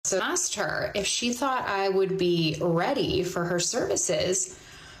So I asked her if she thought I would be ready for her services.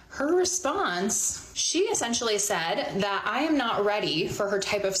 Her response, she essentially said that I am not ready for her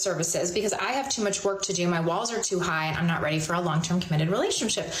type of services because I have too much work to do. My walls are too high and I'm not ready for a long-term committed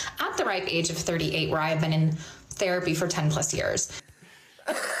relationship at the ripe age of 38, where I have been in therapy for 10 plus years.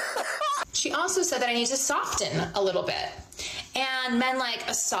 She also said that I need to soften a little bit, and men like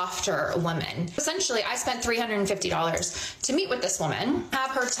a softer woman. Essentially, I spent $350 to meet with this woman,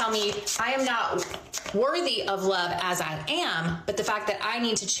 have her tell me I am not worthy of love as I am, but the fact that I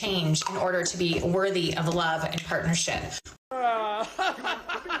need to change in order to be worthy of love and partnership. I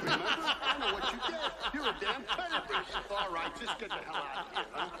know what you did. You're a damn predator. All right, just get the hell out of here.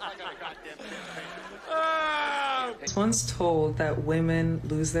 I got a goddamn I was once told that women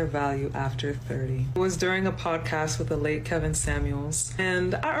lose their value after 30. It was during a podcast with the late Kevin Samuels,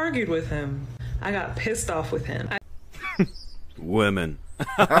 and I argued with him. I got pissed off with him. Women.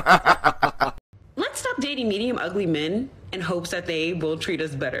 Let's stop dating medium ugly men in hopes that they will treat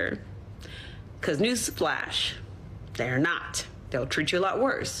us better. Because newsflash, they're not. They'll treat you a lot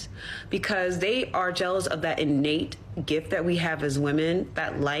worse because they are jealous of that innate gift that we have as women,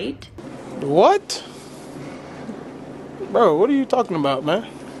 that light. What? Bro, what are you talking about, man?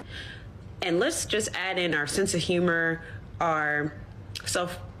 And let's just add in our sense of humor, our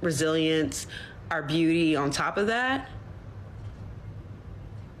self-resilience, our beauty on top of that.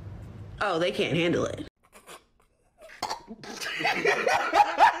 Oh, they can't handle it.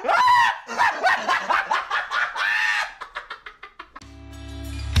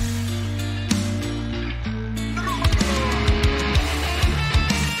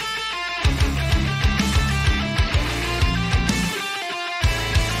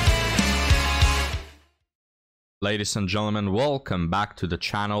 Ladies and gentlemen, welcome back to the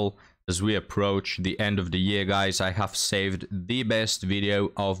channel. As we approach the end of the year, guys, I have saved the best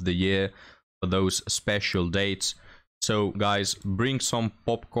video of the year for those special dates. So guys, bring some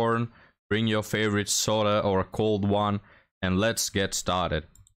popcorn, bring your favorite soda or a cold one, and let's get started.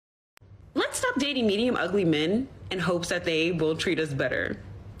 Let's stop dating medium ugly men in hopes that they will treat us better.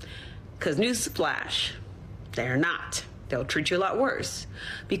 Because newsflash, they're not. They'll treat you a lot worse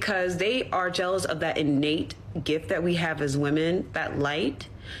because they are jealous of that innate gift that we have as women, that light.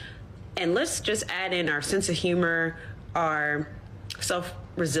 And let's just add in our sense of humor, our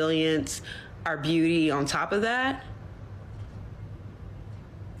self-resilience, our beauty on top of that.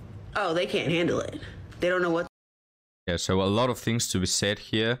 Oh, they can't handle it. They don't know what. Yeah, so a lot of things to be said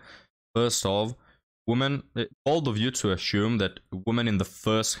here. First off, women, bold of you to assume that women in the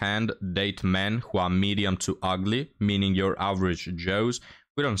first hand date men who are medium to ugly, meaning your average Joes.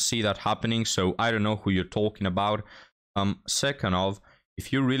 We don't see that happening, so I don't know who you're talking about. Second off,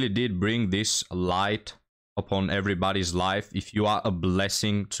 if you really did bring this light upon everybody's life, if you are a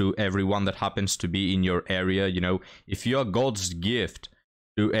blessing to everyone that happens to be in your area, you know, if you are God's gift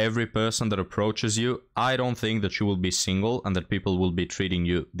to every person that approaches you, I don't think that you will be single and that people will be treating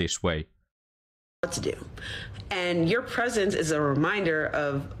you this way. What to do. And your presence is a reminder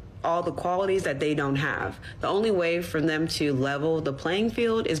of all the qualities that they don't have. The only way for them to level the playing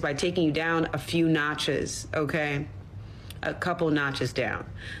field is by taking you down a few notches, okay? A couple notches down.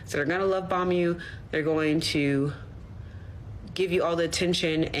 So they're gonna love bomb you. They're going to give you all the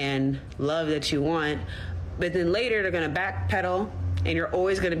attention and love that you want. But then later they're gonna backpedal and you're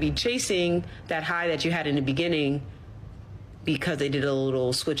always gonna be chasing that high that you had in the beginning because they did a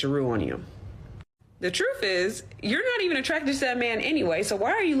little switcheroo on you. The truth is, you're not even attracted to that man anyway, so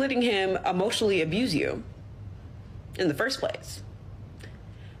why are you letting him emotionally abuse you in the first place?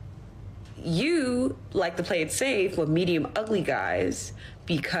 You like to play it safe with medium ugly guys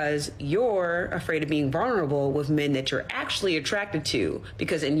because you're afraid of being vulnerable with men that you're actually attracted to,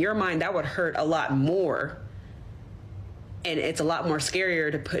 because in your mind that would hurt a lot more. And it's a lot more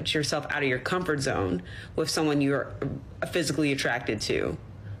scarier to put yourself out of your comfort zone with someone you're physically attracted to,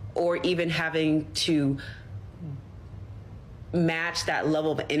 or even having to match that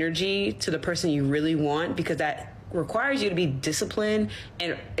level of energy to the person you really want, because that requires you to be disciplined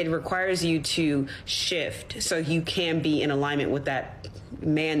and it requires you to shift so you can be in alignment with that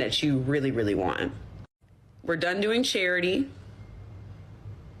man that you really, really want. We're done doing charity.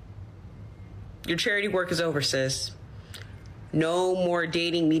 Your charity work is over, sis. No more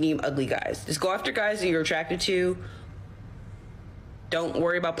dating medium ugly guys. Just go after guys that you're attracted to. Don't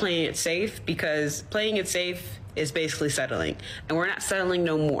worry about playing it safe, because playing it safe is basically settling. And we're not settling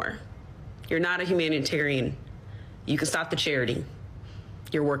no more. You're not a humanitarian. You can stop the charity.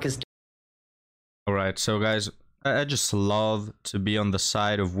 Your work is done. All right, so guys, I just love to be on the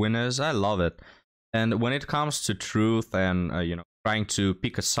side of winners. I love it. And when it comes to truth and, you know, trying to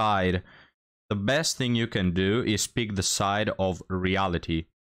pick a side, the best thing you can do is pick the side of reality.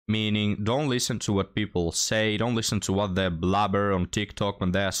 Meaning, don't listen to what people say, don't listen to what they blabber on TikTok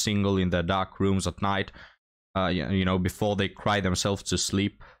when they're single in their dark rooms at night, before they cry themselves to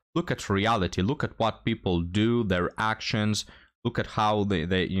sleep. Look at reality, look at what people do, their actions, look at how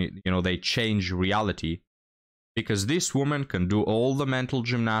they change reality. Because this woman can do all the mental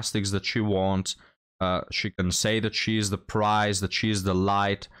gymnastics that she wants. She can say that she is the prize, that she is the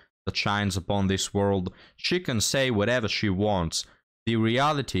light that shines upon this world. She can say whatever she wants. The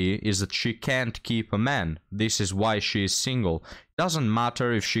reality is that she can't keep a man. This is why she is single. It doesn't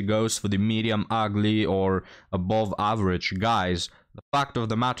matter if she goes for the medium ugly or above average guys. The fact of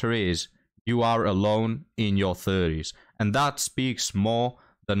the matter is, you are alone in your 30s. And that speaks more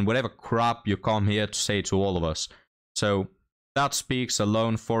than whatever crap you come here to say to all of us. So that speaks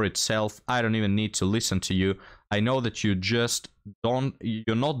alone for itself. I don't even need to listen to you. I know that you're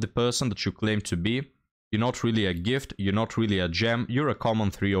not the person that you claim to be. You're not really a gift. You're not really a gem. You're a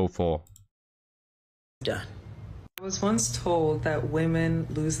common 304. Done. I was once told that women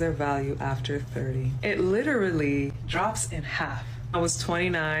lose their value after 30. It literally drops in half. I was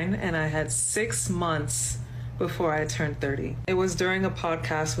 29 and I had 6 months before I turned 30. It was during a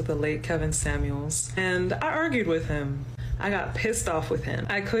podcast with the late Kevin Samuels, and I argued with him. I got pissed off with him.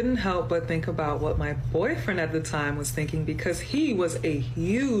 I couldn't help but think about what my boyfriend at the time was thinking because he was a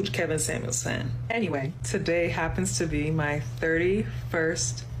huge Kevin Samuels fan. Anyway, today happens to be my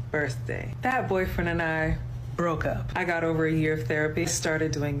 31st birthday. That boyfriend and I broke up. I got over a year of therapy,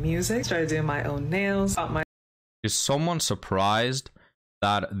 started doing music, started doing my own nails. Is someone surprised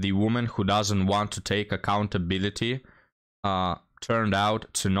that the woman who doesn't want to take accountability turned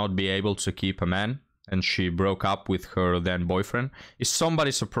out to not be able to keep a man? And she broke up with her then boyfriend. Is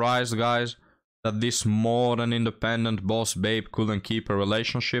somebody surprised, guys, that this more than independent boss babe couldn't keep a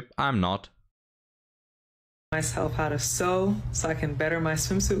relationship? I'm not. Myself how to sew so I can better my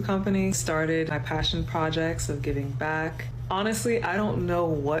swimsuit company. Started my passion projects of giving back. Honestly, I don't know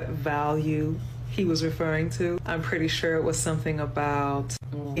what value he was referring to. I'm pretty sure it was something about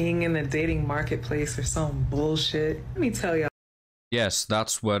being in the dating marketplace or some bullshit. Let me tell you. Yes,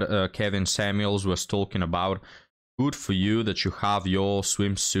 that's what Kevin Samuels was talking about. Good for you that you have your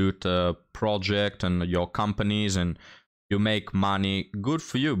swimsuit project and your companies and you make money. Good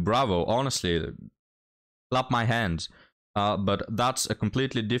for you. Bravo. Honestly, clap my hands. But that's a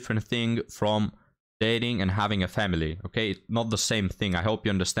completely different thing from dating and having a family. Okay, it's not the same thing. I hope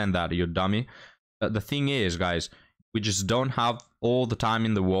you understand that, you dummy. The thing is, guys, we just don't have all the time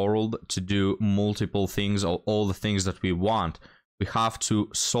in the world to do multiple things or all the things that we want. We have to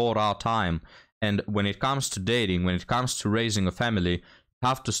sort our time. And when it comes to dating, when it comes to raising a family, you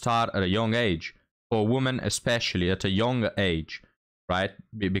have to start at a young age. For women, especially at a younger age, right?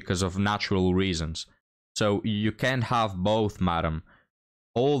 Because of natural reasons. So you can't have both, madam.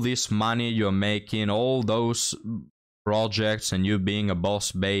 All this money you're making, all those projects and you being a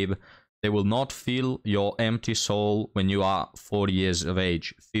boss babe, they will not fill your empty soul when you are 40 years of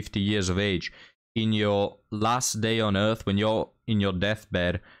age, 50 years of age. In your last day on earth, when you're in your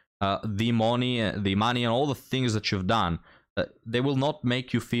deathbed, the money and all the things that you've done, they will not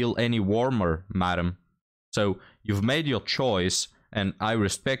make you feel any warmer, madam. So you've made your choice, and I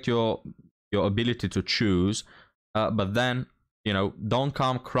respect your ability to choose. But then, don't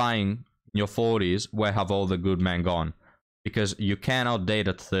come crying in your 40s, where have all the good men gone? Because you cannot date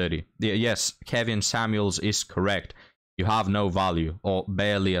at 30. Yes, Kevin Samuels is correct. You have no value, or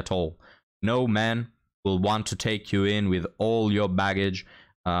barely at all. No man will want to take you in with all your baggage,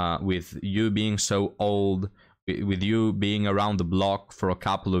 with you being so old, with you being around the block for a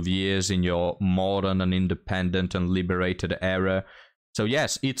couple of years in your modern and independent and liberated era. So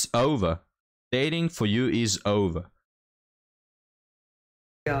yes, it's over. Dating for you is over.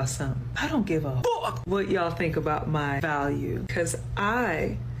 Y'all something. I don't give a fuck what y'all think about my value, because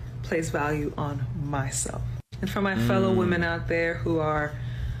I place value on myself. And for my fellow women out there who are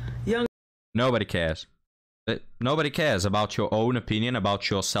young, nobody cares. Nobody cares about your own opinion, about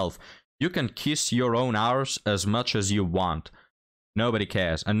yourself. You can kiss your own arse as much as you want. Nobody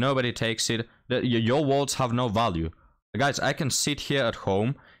cares, and nobody takes it. Your words have no value. Guys, I can sit here at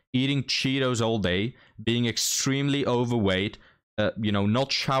home, eating Cheetos all day, being extremely overweight,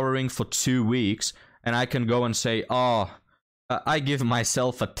 not showering for 2 weeks, and I can go and say, I give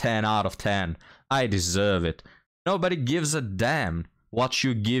myself a 10 out of 10. I deserve it. Nobody gives a damn what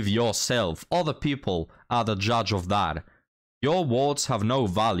you give yourself. Other people are the judge of that. Your words have no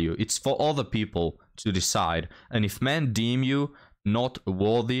value. It's for other people to decide. And if men deem you not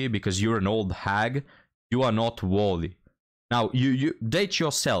worthy because you're an old hag, you are not worthy. Now, you date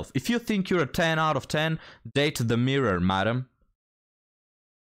yourself. If you think you're a 10 out of 10, date the mirror, madam.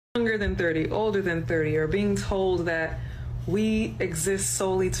 Younger than 30, older than 30, are being told that we exist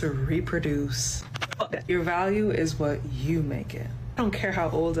solely to reproduce. Your value is what you make it. I don't care how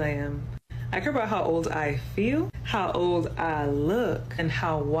old I am. I care about how old I feel, how old I look, and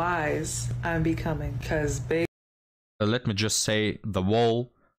how wise I'm becoming. Because, baby, let me just say, the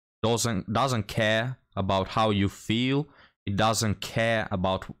wall doesn't care about how you feel. It doesn't care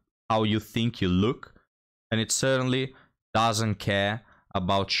about how you think you look. And it certainly doesn't care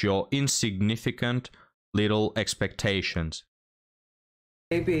about your insignificant little expectations.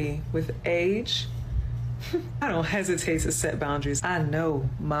 baby, with age, I don't hesitate to set boundaries. I know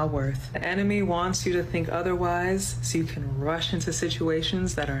my worth. The enemy wants you to think otherwise so you can rush into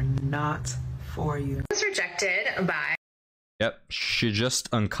situations that are not for you. I was rejected by... Yep, she just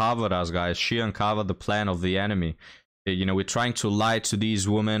uncovered us, guys. She uncovered the plan of the enemy. You know, we're trying to lie to these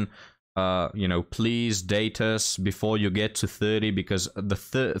women. You know, please date us before you get to 30, because the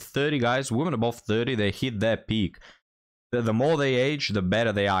 30 guys, women above 30, they hit their peak. The more they age, the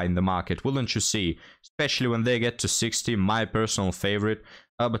better they are in the market, wouldn't you see? Especially when they get to 60, my personal favorite.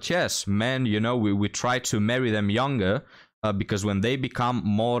 But yes, men, you know, we try to marry them younger, because when they become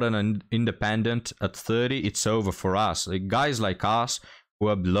modern and independent at 30, it's over for us. Like, guys like us, who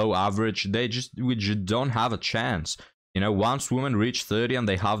are below average, we just don't have a chance. You know, once women reach 30 and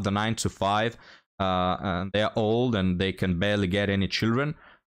they have the 9 to 5, and they're old and they can barely get any children,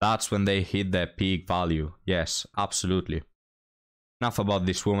 that's when they hit their peak value. Yes, absolutely. Enough about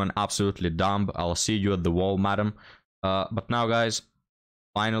this woman, absolutely dumb. I'll see you at the wall, madam. But now, guys,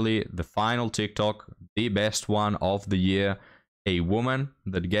 finally, the final TikTok, the best one of the year. A woman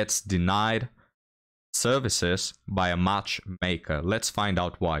that gets denied services by a matchmaker. Let's find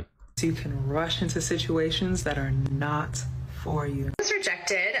out why. So you can rush into situations that are not for you. I was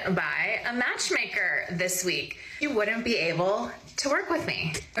rejected by a matchmaker this week. She wouldn't be able to work with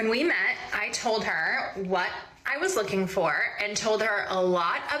me. When we met, I told her what I was looking for and told her a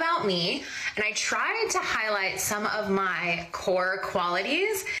lot about me, and I tried to highlight some of my core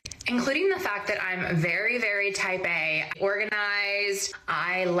qualities, including the fact that I'm very, very type A, organized.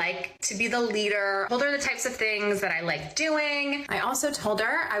 I like to be the leader. I told her the types of things that I like doing. I also told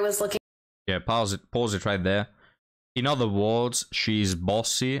her I was looking... Yeah, pause it right there. In other words, she's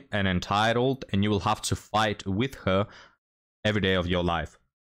bossy and entitled, and you will have to fight with her every day of your life.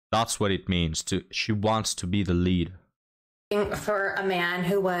 That's what it means. She wants to be the leader. For a man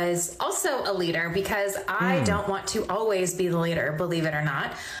who was also a leader, because I don't want to always be the leader, believe it or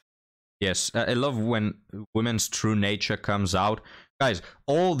not. Yes, I love when women's true nature comes out. Guys,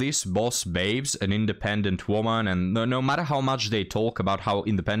 all these boss babes, an independent woman, and no matter how much they talk about how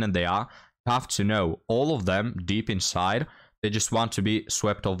independent they are, you have to know, all of them, deep inside, they just want to be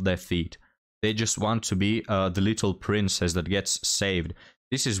swept off their feet. They just want to be the little princess that gets saved.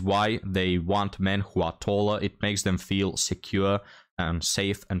 This is why they want men who are taller. It makes them feel secure and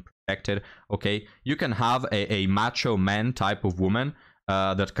safe and protected. Okay, you can have a macho man type of woman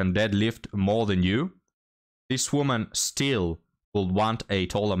that can deadlift more than you. This woman still will want a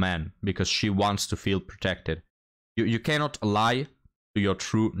taller man because she wants to feel protected. You cannot lie to your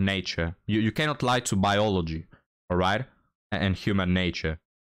true nature. You cannot lie to biology, all right, and human nature.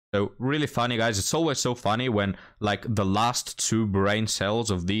 So really funny, guys. It's always so funny when, like, the last two brain cells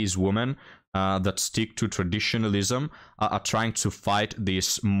of these women that stick to traditionalism are trying to fight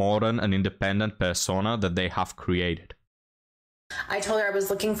this modern and independent persona that they have created. I told her I was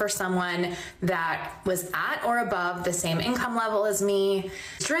looking for someone that was at or above the same income level as me,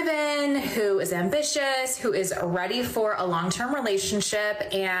 driven, who is ambitious, who is ready for a long-term relationship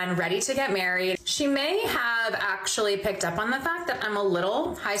and ready to get married. She may have actually picked up on the fact that I'm a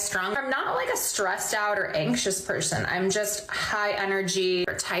little high-strung. I'm not like a stressed out or anxious person. I'm just high energy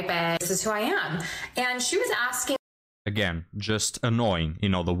or type A. This is who I am. And she was asking... Again, just annoying,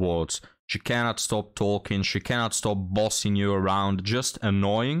 in other words. She cannot stop talking, she cannot stop bossing you around, just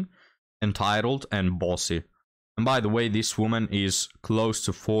annoying, entitled, and bossy. And by the way, this woman is close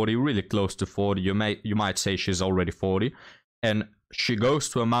to 40, really close to 40, you might say she's already 40, and she goes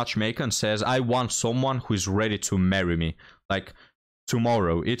to a matchmaker and says, I want someone who is ready to marry me, like,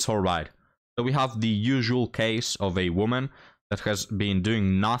 tomorrow, it's alright. So we have the usual case of a woman that has been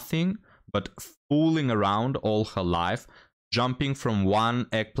doing nothing but fooling around all her life, jumping from one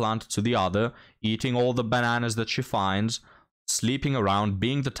eggplant to the other, eating all the bananas that she finds, sleeping around,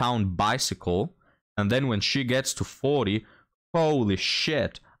 being the town bicycle, and then when she gets to 40, holy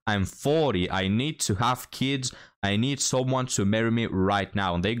shit, I'm 40, I need to have kids, I need someone to marry me right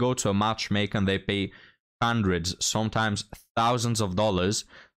now. And they go to a matchmaker and they pay hundreds, sometimes thousands of dollars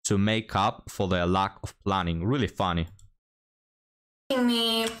to make up for their lack of planning. Really funny.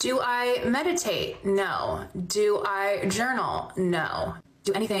 Me, do I meditate? No. Do I journal? No.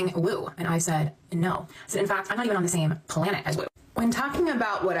 Do anything woo? And I said, no. So in fact, I'm not even on the same planet as woo. When talking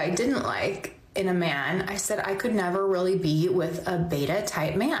about what I didn't like in a man, I said I could never really be with a beta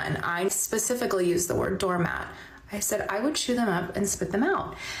type man. I specifically used the word doormat. I said I would chew them up and spit them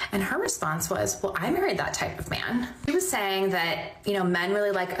out. And her response was, well, I married that type of man. She was saying that, you know, men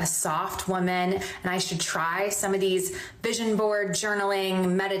really like a soft woman and I should try some of these vision board,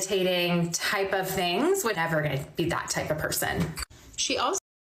 journaling, meditating type of things. Would never gonna be that type of person. She also...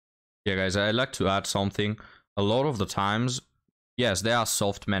 Yeah, guys, I'd like to add something. A lot of the times, yes, there are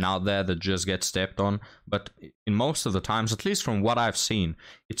soft men out there that just get stepped on, but in most of the times, at least from what I've seen,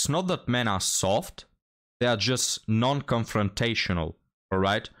 it's not that men are soft. They are just non-confrontational, all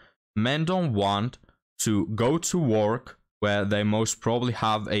right? Men don't want to go to work where they most probably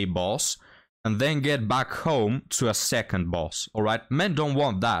have a boss and then get back home to a second boss, all right? Men don't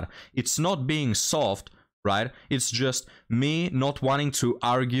want that. It's not being soft, right? It's just me not wanting to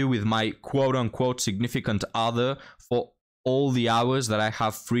argue with my quote-unquote significant other for all the hours that I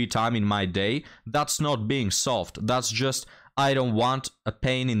have free time in my day. That's not being soft. That's just... I don't want a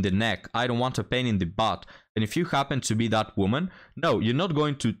pain in the neck. I don't want a pain in the butt. And if you happen to be that woman, no, you're not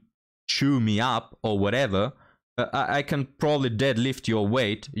going to chew me up or whatever. I can probably deadlift your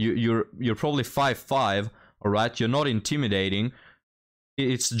weight. You're probably 5'5", all right? You're not intimidating.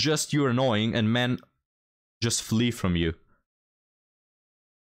 It's just you're annoying and men just flee from you.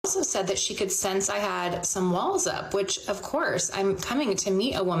 Also said that she could sense I had some walls up, which of course I'm coming to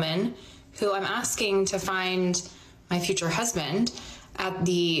meet a woman who I'm asking to find my future husband at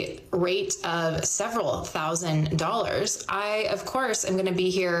the rate of several $1,000s. I, of course, am going to be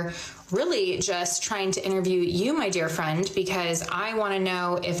here really just trying to interview you, my dear friend, because I want to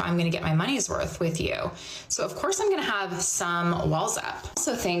know if I'm going to get my money's worth with you. So, of course, I'm going to have some walls up. I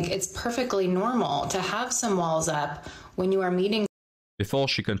also think it's perfectly normal to have some walls up when you are meeting. Before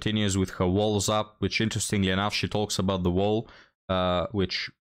she continues with her walls up, which interestingly enough, she talks about the wall,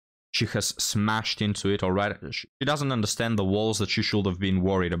 which... she has smashed into it, alright? She doesn't understand the walls that she should have been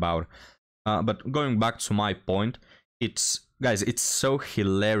worried about. But going back to my point, guys, it's so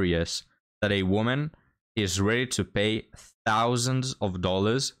hilarious that a woman is ready to pay thousands of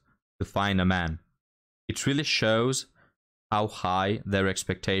dollars to find a man. It really shows how high their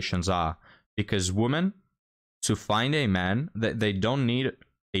expectations are. Because women, to find a man, they don't need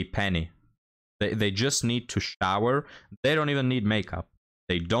a penny. They just need to shower. They don't even need makeup.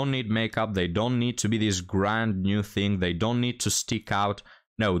 They don't need makeup. They don't need to be this grand new thing. They don't need to stick out.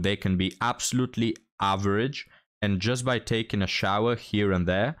 No, they can be absolutely average. And just by taking a shower here and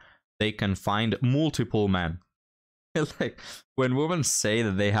there, they can find multiple men. Like, when women say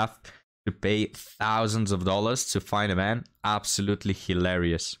that they have to pay thousands of dollars to find a man, absolutely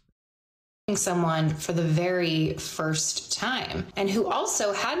hilarious. Someone for the very first time and who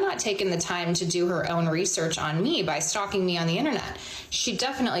also had not taken the time to do her own research on me by stalking me on the internet. She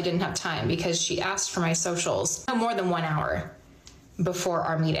definitely didn't have time because she asked for my socials no more than 1 hour before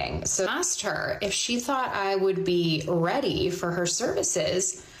our meeting. So I asked her if she thought I would be ready for her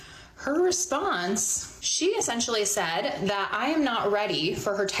services. Her response, she essentially said that I am not ready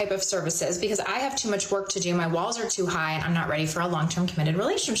for her type of services because I have too much work to do. My walls are too high and I'm not ready for a long-term committed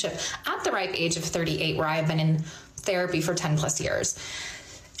relationship at the ripe age of 38, where I've been in therapy for 10 plus years.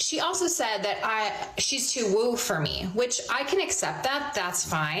 She also said that she's too woo for me, which I can accept that. That's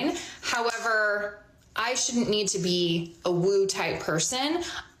fine. However, I shouldn't need to be a woo type person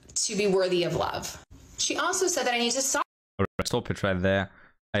to be worthy of love. She also said that I need to stop. All right, stop it right there.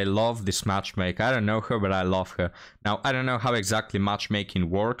 I love this matchmaker. I don't know her, but I love her. Now, I don't know how exactly matchmaking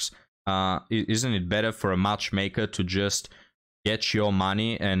works. Isn't it better for a matchmaker to just get your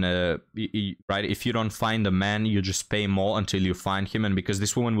money and, right, if you don't find a man, you just pay more until you find him. And because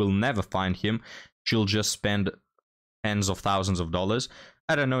this woman will never find him, she'll just spend tens of thousands of dollars.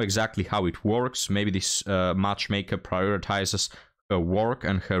 I don't know exactly how it works. Maybe this matchmaker prioritizes her work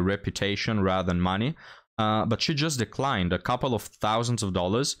and her reputation rather than money. But she just declined a couple of thousands of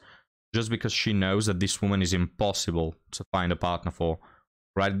dollars just because she knows that this woman is impossible to find a partner for,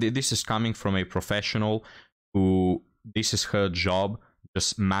 right? This is coming from a professional who, this is her job,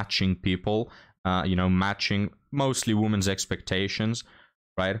 just matching people, you know, matching mostly women's expectations,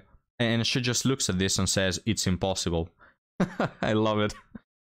 right? And she just looks at this and says, it's impossible. I love it.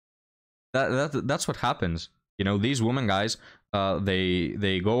 That's what happens. You know, these women, guys,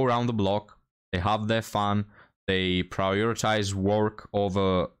 they go around the block. They have their fun. They prioritize work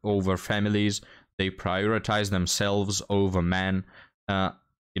over families. They prioritize themselves over men.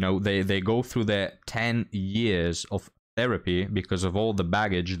 You know, they go through their 10 years of therapy because of all the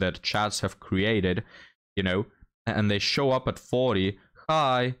baggage that chats have created, you know, and they show up at 40.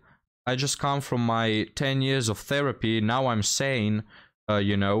 Hi, I just come from my 10 years of therapy. Now I'm sane.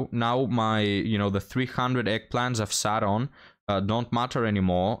 You know, now my, you know, the 300 eggplants I've sat on don't matter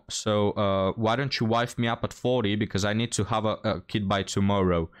anymore. So why don't you wife me up at 40? Because I need to have a kid by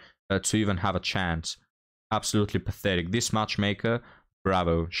tomorrow to even have a chance. Absolutely pathetic. This matchmaker,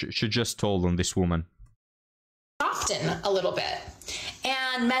 bravo. She just told on this woman. Soften a little bit.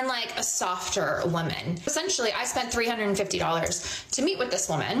 And men like a softer woman. Essentially, I spent $350 to meet with this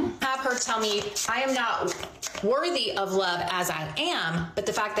woman, have her tell me I am not worthy of love as I am, but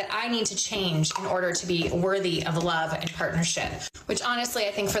the fact that I need to change in order to be worthy of love and partnership. Which honestly,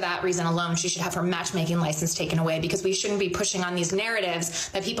 I think for that reason alone, she should have her matchmaking license taken away, because we shouldn't be pushing on these narratives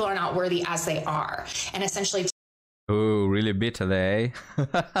that people are not worthy as they are. And essentially... Oh, really bitter there,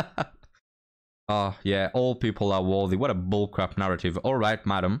 eh? Oh, yeah, all people are worthy. What a bullcrap narrative. All right,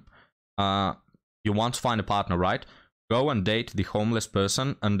 madam. You want to find a partner, right? Go and date the homeless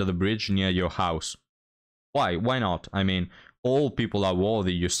person under the bridge near your house. Why? Why not? I mean, all people are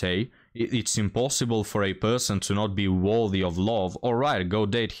worthy, you say. It's impossible for a person to not be worthy of love. All right, go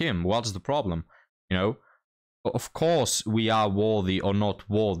date him. What's the problem? You know? Of course we are worthy or not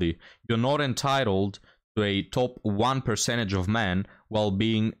worthy. You're not entitled to a top 1% of men while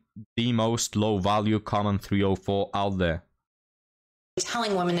being the most low value common 304 out there.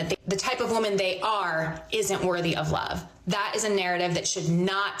 Telling women that the type of woman they are isn't worthy of love. That is a narrative that should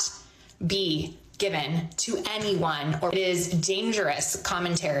not be given to anyone, or it is dangerous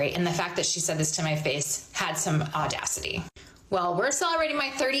commentary, and the fact that she said this to my face had some audacity. Well, we're celebrating my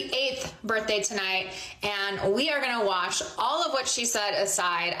 38th birthday tonight, and we are going to wash all of what she said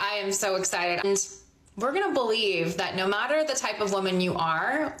aside. I am so excited. And we're going to believe that no matter the type of woman you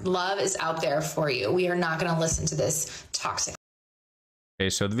are, love is out there for you. We are not going to listen to this toxic. Okay,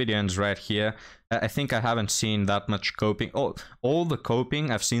 so the video ends right here. I think I haven't seen that much coping. All the coping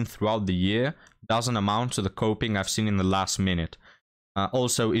I've seen throughout the year doesn't amount to the coping I've seen in the last minute.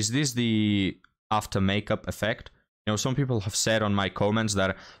 Also, is this the after makeup effect? You know, some people have said on my comments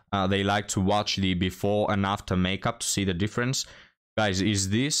that they like to watch the before and after makeup to see the difference. Guys, is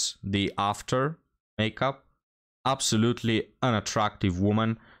this the after makeup? Absolutely unattractive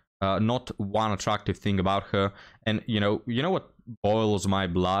woman. Not one attractive thing about her. And you know what boils my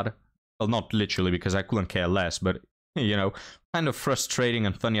blood? Well, not literally, because I couldn't care less, but you know, kind of frustrating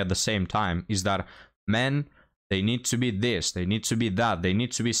and funny at the same time, is that men, they need to be this, they need to be that, they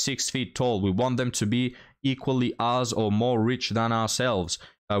need to be 6 feet tall. We want them to be equally us or more rich than ourselves.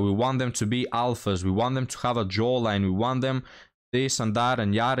 We want them to be alphas. We want them to have a jawline. We want them this and that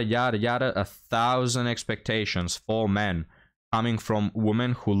and yada yada yada. 1,000 expectations for men coming from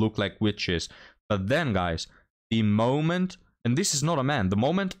women who look like witches. But then, guys, the moment, and this is not a man, the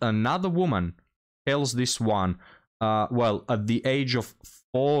moment another woman tells this one, well, at the age of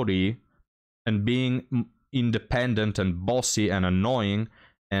 40 and being independent and bossy and annoying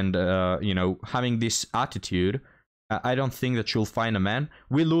and, you know, having this attitude, I don't think that you'll find a man.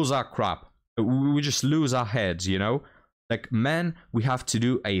 We lose our crap. We just lose our heads, you know? Like, men, we have to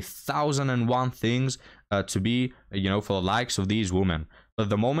do 1,001 things to be, you know, for the likes of these women. But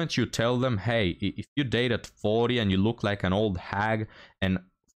the moment you tell them, hey, if you date at 40 and you look like an old hag and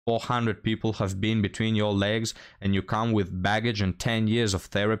 400 people have been between your legs and you come with baggage and 10 years of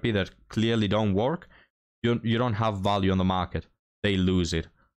therapy that clearly don't work, you don't have value on the market. They lose it.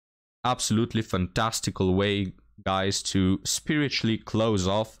 Absolutely fantastical way, guys, to spiritually close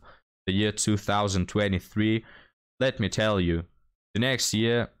off the year 2023. Let me tell you, the next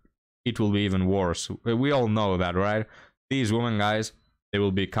year, it will be even worse. We all know that, right? These women, guys, they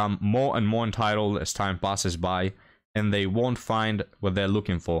will become more and more entitled as time passes by, and they won't find what they're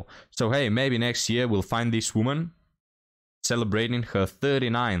looking for. So, hey, maybe next year we'll find this woman celebrating her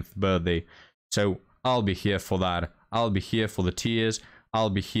 39th birthday. So, I'll be here for that. I'll be here for the tears.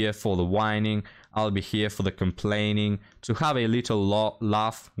 I'll be here for the whining. I'll be here for the complaining. To have a little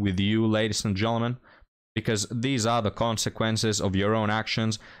laugh with you, ladies and gentlemen. Because these are the consequences of your own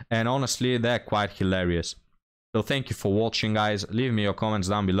actions, and honestly, they're quite hilarious. So thank you for watching, guys. Leave me your comments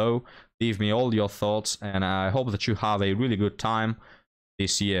down below. Leave me all your thoughts, and I hope that you have a really good time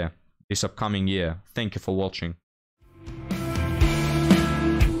this year, this upcoming year. Thank you for watching.